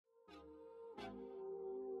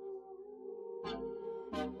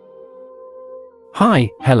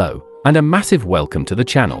Hi, hello, and a massive welcome to the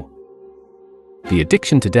channel. The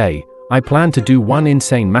addiction today, I plan to do one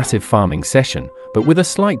insane massive farming session, but with a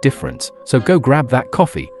slight difference, so go grab that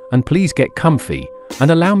coffee, and please get comfy,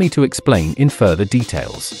 and allow me to explain in further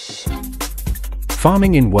details.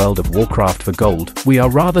 Farming in World of Warcraft for gold, we are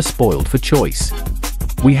rather spoiled for choice.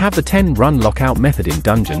 We have the 10-run lockout method in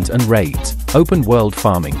dungeons and raids, open world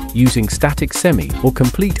farming, using static semi or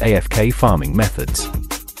complete AFK farming methods.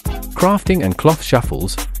 Crafting and cloth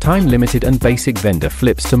shuffles, time-limited and basic vendor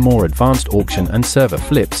flips to more advanced auction and server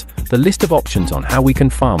flips, the list of options on how we can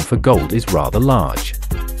farm for gold is rather large.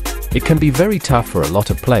 It can be very tough for a lot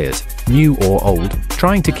of players, new or old,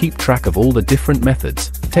 trying to keep track of all the different methods,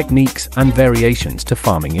 techniques and variations to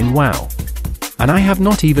farming in WoW. And I have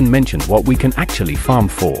not even mentioned what we can actually farm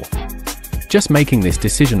for. Just making this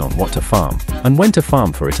decision on what to farm, and when to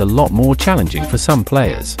farm for it a lot more challenging for some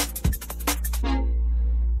players.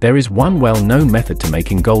 There is one well-known method to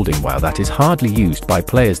making gold in WoW that is hardly used by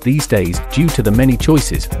players these days due to the many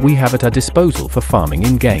choices we have at our disposal for farming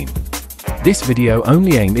in-game. This video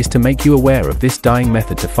only aim is to make you aware of this dying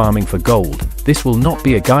method to farming for gold. This will not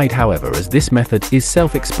be a guide, however, as this method is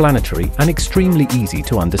self-explanatory and extremely easy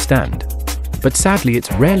to understand. But sadly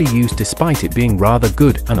it's rarely used despite it being rather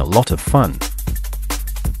good and a lot of fun.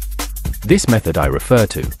 This method I refer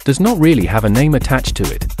to does not really have a name attached to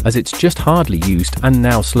it, as it's just hardly used and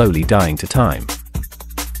now slowly dying to time.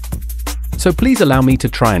 So please allow me to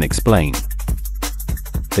try and explain.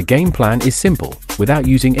 The game plan is simple. Without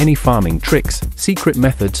using any farming tricks, secret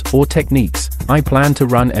methods or techniques, I plan to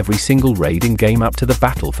run every single raid in game up to the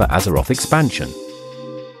Battle for Azeroth expansion.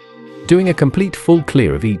 Doing a complete full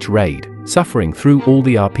clear of each raid, suffering through all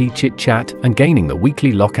the RP chit-chat and gaining the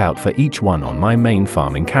weekly lockout for each one on my main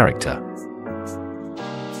farming character.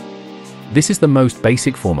 This is the most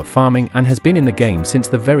basic form of farming and has been in the game since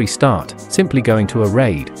the very start, simply going to a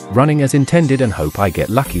raid, running as intended and hope I get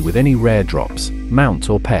lucky with any rare drops, mounts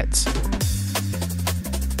or pets.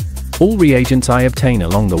 All reagents I obtain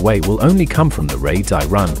along the way will only come from the raids I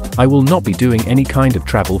run. I will not be doing any kind of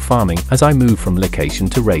travel farming as I move from location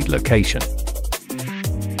to raid location.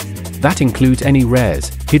 That includes any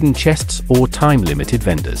rares, hidden chests or time-limited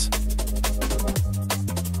vendors.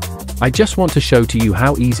 I just want to show to you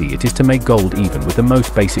how easy it is to make gold even with the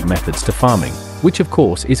most basic methods to farming, which of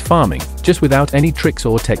course is farming, just without any tricks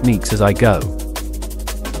or techniques as I go.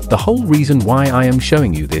 The whole reason why I am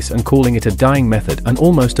showing you this and calling it a dying method and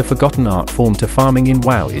almost a forgotten art form to farming in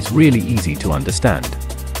WoW is really easy to understand.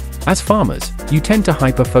 As farmers, you tend to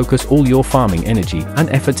hyper-focus all your farming energy and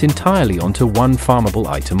efforts entirely onto one farmable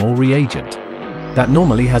item or reagent. That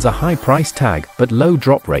normally has a high price tag but low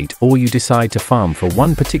drop rate, or you decide to farm for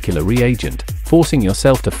one particular reagent, forcing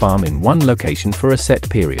yourself to farm in one location for a set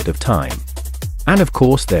period of time. And of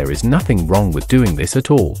course there is nothing wrong with doing this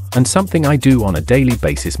at all, and something I do on a daily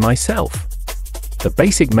basis myself. The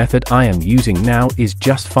basic method I am using now is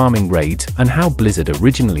just farming raids and how Blizzard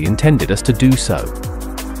originally intended us to do so.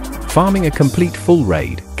 Farming a complete full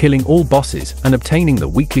raid, killing all bosses and obtaining the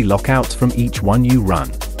weekly lockouts from each one you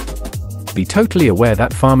run. Be totally aware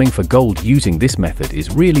that farming for gold using this method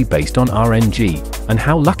is really based on RNG, and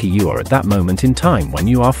how lucky you are at that moment in time when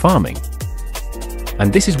you are farming.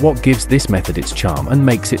 And this is what gives this method its charm and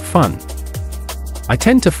makes it fun. I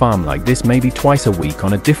tend to farm like this maybe twice a week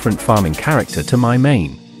on a different farming character to my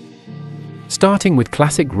main. Starting with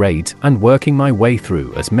classic raids and working my way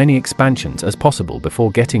through as many expansions as possible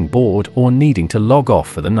before getting bored or needing to log off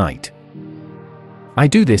for the night. I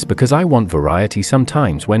do this because I want variety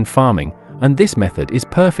sometimes when farming, and this method is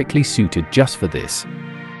perfectly suited just for this.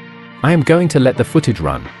 I am going to let the footage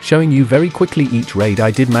run, showing you very quickly each raid I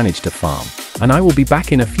did manage to farm, and I will be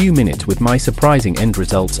back in a few minutes with my surprising end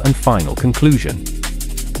results and final conclusion.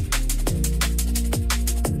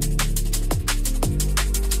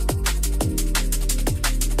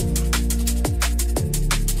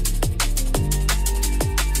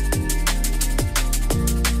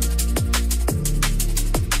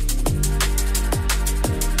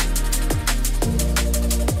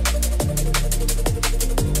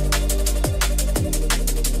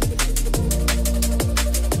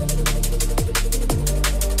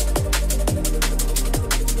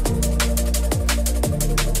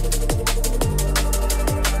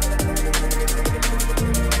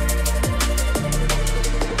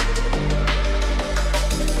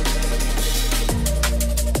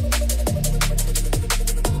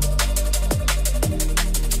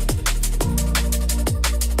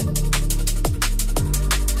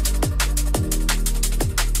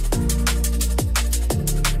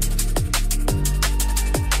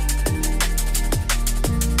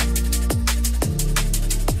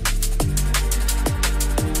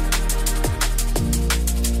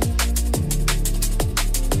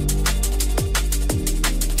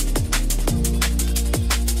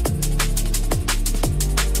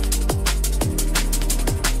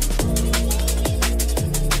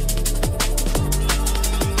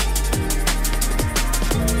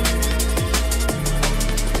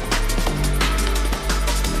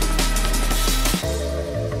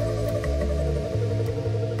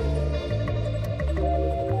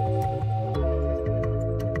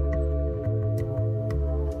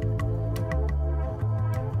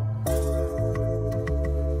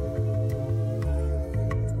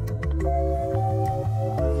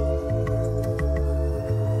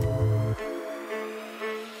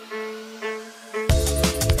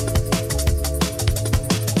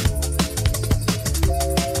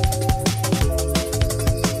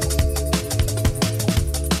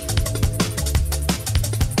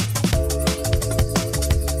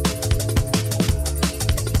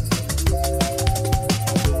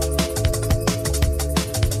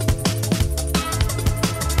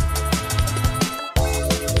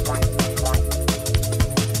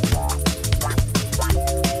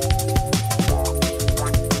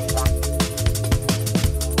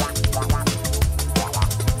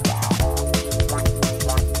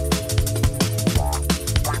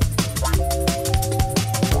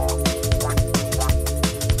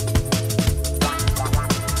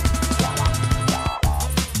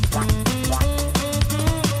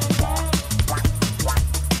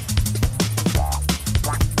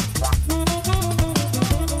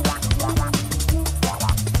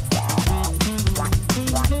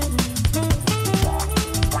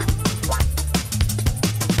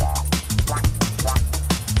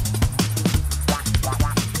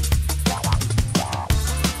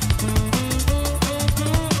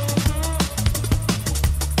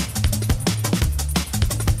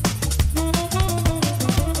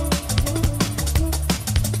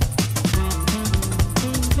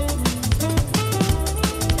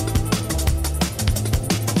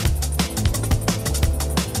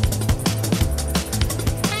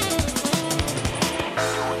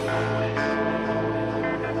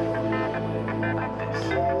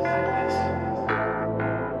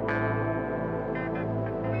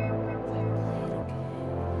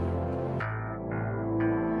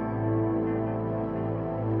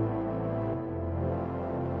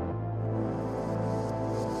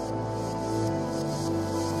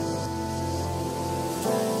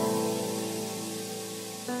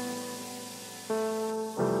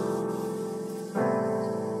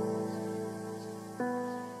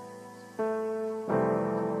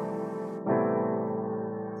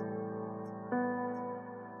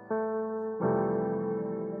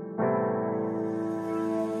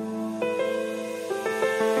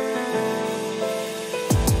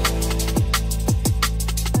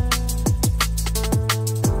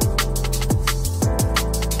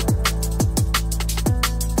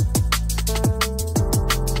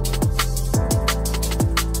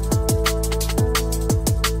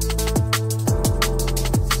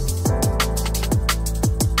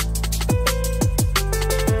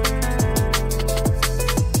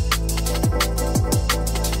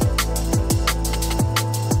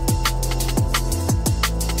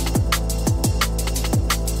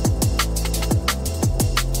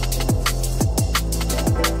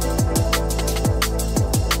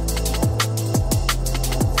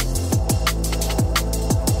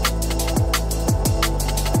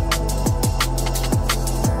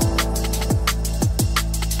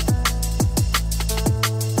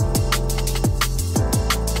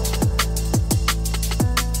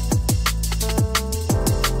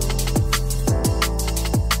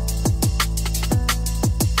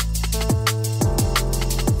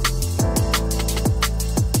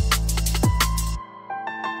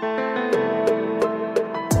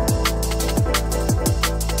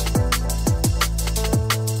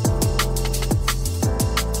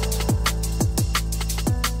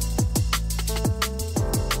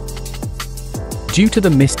 due to the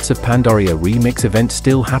Mists of Pandaria remix event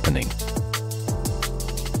still happening.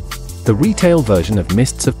 The retail version of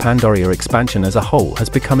Mists of Pandaria expansion as a whole has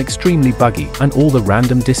become extremely buggy, and all the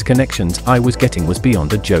random disconnections I was getting was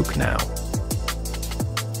beyond a joke now.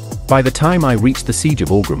 By the time I reached the Siege of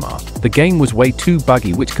Orgrimmar, the game was way too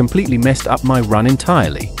buggy, which completely messed up my run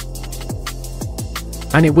entirely.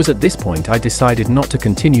 And it was at this point I decided not to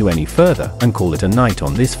continue any further and call it a night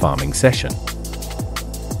on this farming session.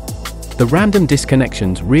 The random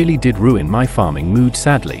disconnections really did ruin my farming mood,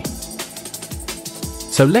 sadly.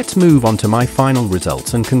 So let's move on to my final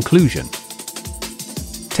results and conclusion.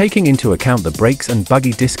 Taking into account the breaks and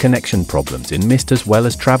buggy disconnection problems in Mist as well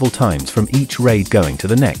as travel times from each raid going to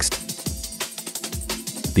the next,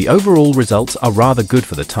 the overall results are rather good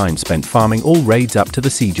for the time spent farming all raids up to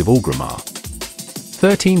the Siege of Orgrimmar.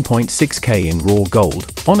 13.6k in raw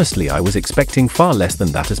gold. Honestly, I was expecting far less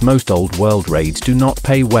than that, as most old world raids do not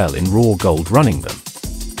pay well in raw gold running them.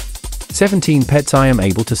 17 pets I am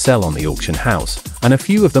able to sell on the auction house, and a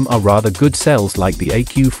few of them are rather good sells, like the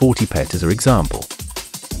AQ40 pet as an example.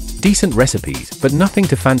 Decent recipes, but nothing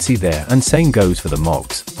to fancy there, and same goes for the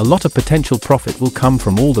mogs. A lot of potential profit will come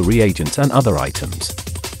from all the reagents and other items.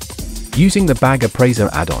 Using the Bag Appraiser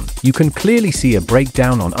add-on, you can clearly see a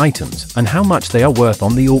breakdown on items and how much they are worth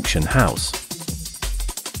on the auction house.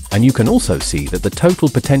 And you can also see that the total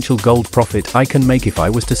potential gold profit I can make if I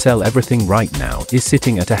was to sell everything right now is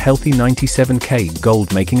sitting at a healthy 97k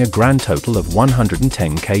gold, making a grand total of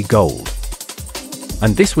 110k gold.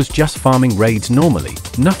 And this was just farming raids normally,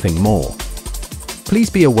 nothing more. Please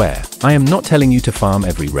be aware, I am not telling you to farm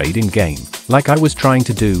every raid in game, like I was trying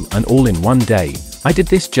to do, and all in one day. I did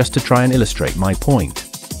this just to try and illustrate my point.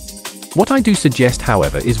 What I do suggest,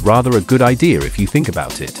 however, is rather a good idea if you think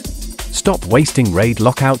about it. Stop wasting raid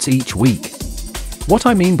lockouts each week. What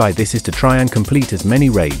I mean by this is to try and complete as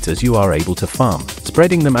many raids as you are able to farm.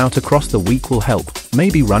 Spreading them out across the week will help,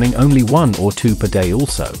 maybe running only 1 or 2 per day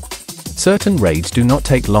also. Certain raids do not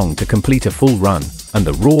take long to complete a full run, and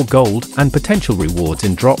the raw gold and potential rewards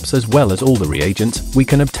in drops as well as all the reagents we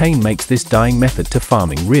can obtain makes this dying method to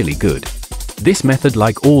farming really good. This method,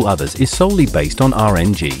 like all others, is solely based on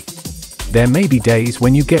RNG. There may be days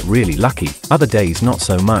when you get really lucky, other days not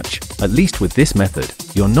so much. At least with this method,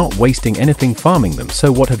 you're not wasting anything farming them,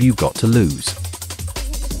 so what have you got to lose?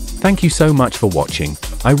 Thank you so much for watching.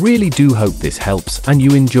 I really do hope this helps and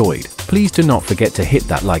you enjoyed. Please do not forget to hit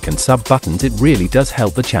that like and sub buttons, it really does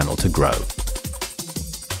help the channel to grow.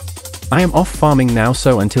 I am off farming now,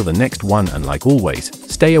 so until the next one, and like always,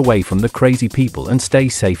 stay away from the crazy people and stay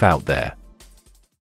safe out there.